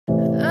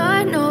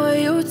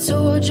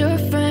told your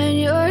friend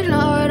you're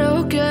not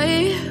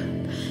okay?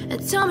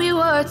 And tell me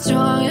what's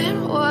wrong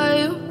and why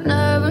you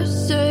never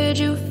said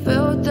you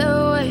felt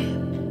that way.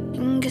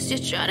 And guess you're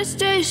trying to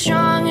stay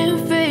strong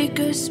and fake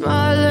a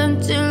smile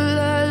until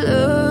I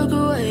look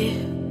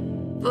away.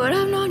 But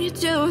I've known you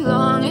too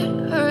long,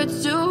 it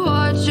hurts to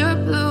watch your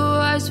blue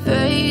eyes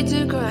fade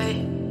to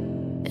gray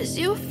as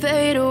you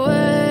fade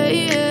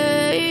away,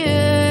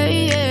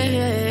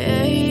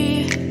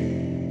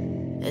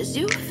 as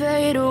you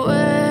fade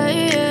away.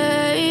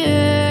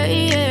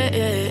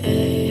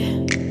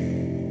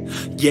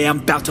 Yeah, I'm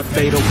about to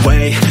fade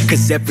away,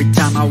 cause every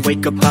time I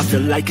wake up I feel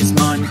like it's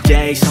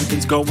Monday.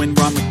 Something's going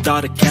wrong with all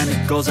the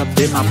chemicals up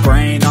in my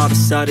brain. All of a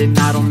sudden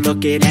I don't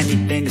look at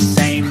anything the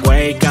same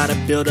way. Got a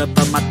build-up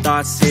of my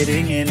thoughts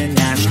sitting in an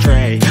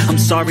ashtray. I'm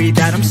sorry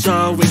that I'm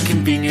so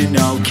inconvenient,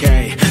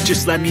 okay?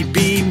 Just let me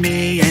be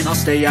me and I'll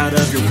stay out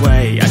of your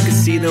way. I can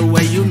see the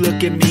way you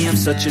look at me, I'm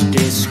such a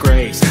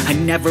disgrace. I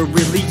never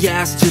really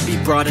asked to be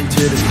brought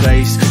into this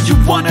place. You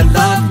wanna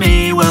love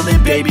me? Well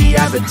then baby,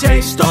 have a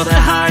taste. All the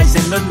highs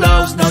and the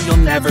lows, no, you'll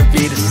never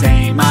be the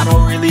same. I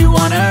don't really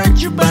wanna hurt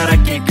you, but I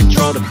can't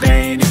control the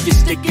pain. If you're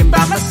sticking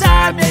by my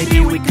side, maybe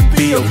we could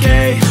be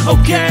okay.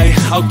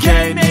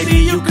 Okay, maybe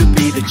you could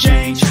be the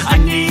change I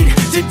need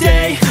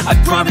today. I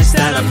promise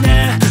that I've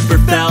never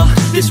felt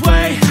this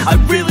way. I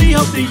really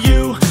hope that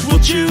you will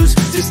choose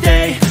to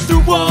stay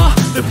through all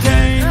the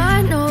pain.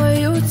 I know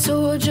you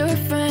told your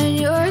friend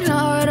you're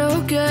not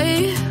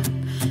okay.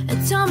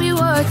 And tell me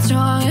what's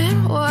wrong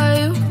and why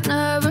you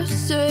never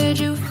said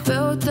you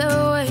felt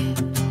that way.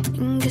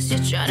 Guess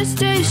you're trying to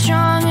stay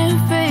strong and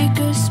fake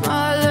a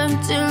smile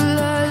until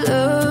I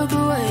look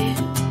away.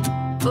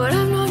 But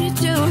I've known you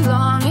too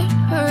long, it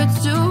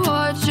hurts to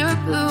watch your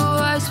blue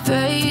eyes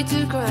fade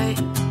to gray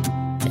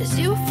as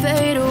you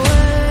fade away,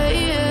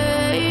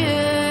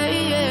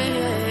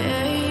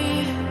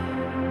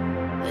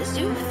 as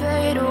you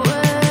fade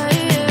away,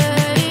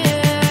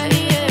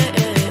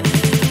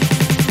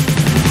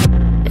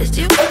 as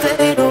you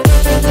fade away.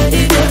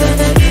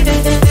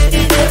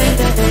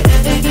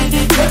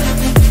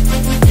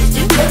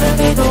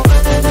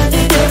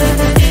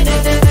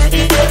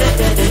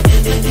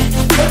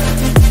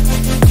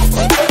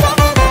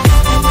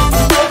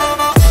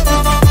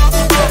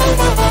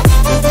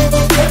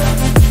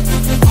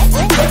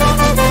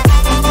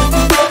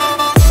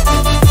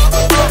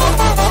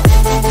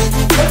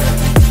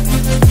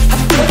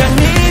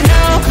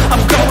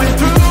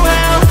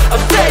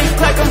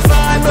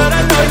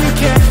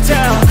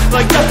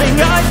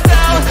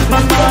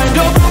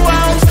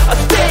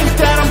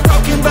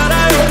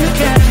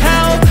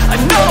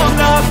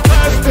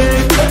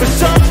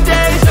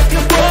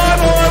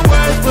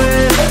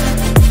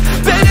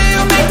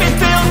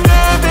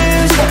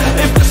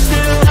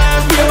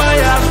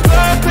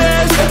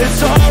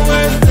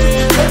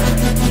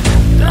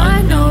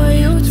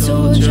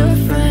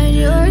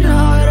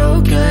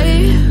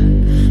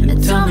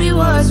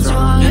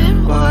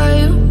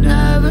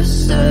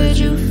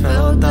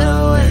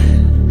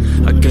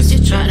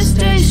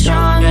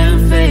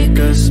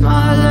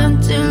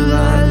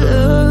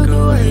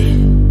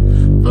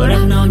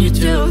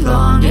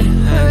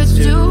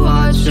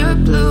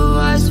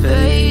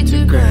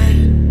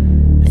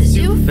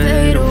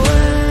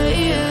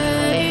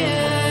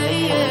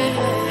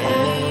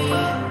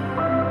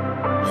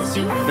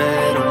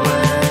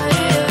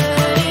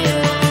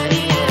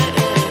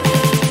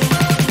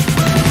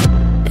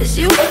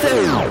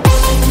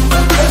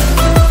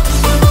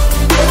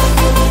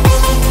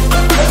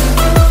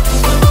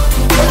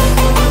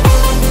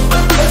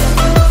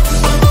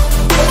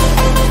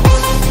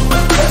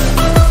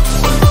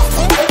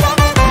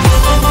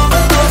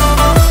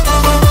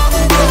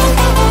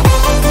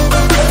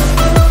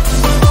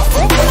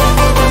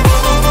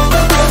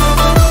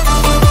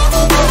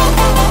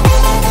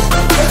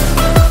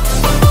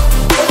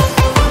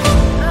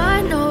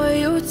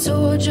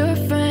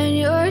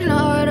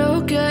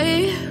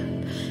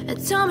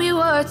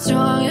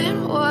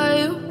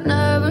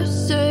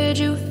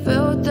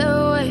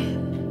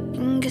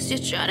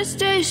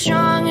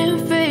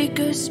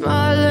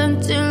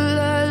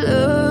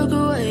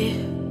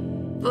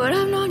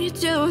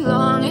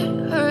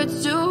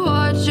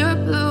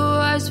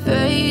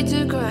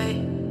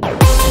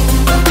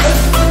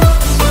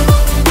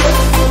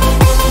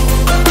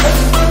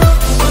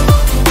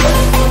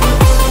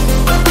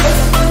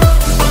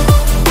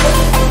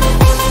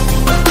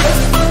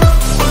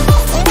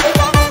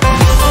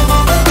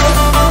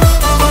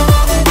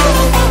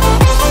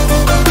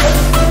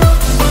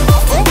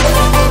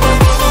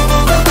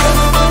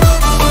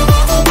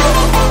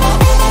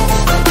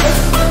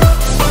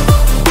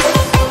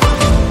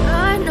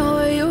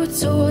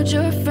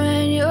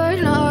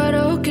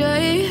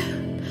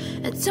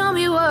 Tell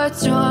me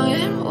what's wrong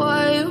and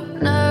why you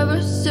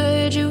never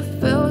said you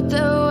felt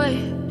that way.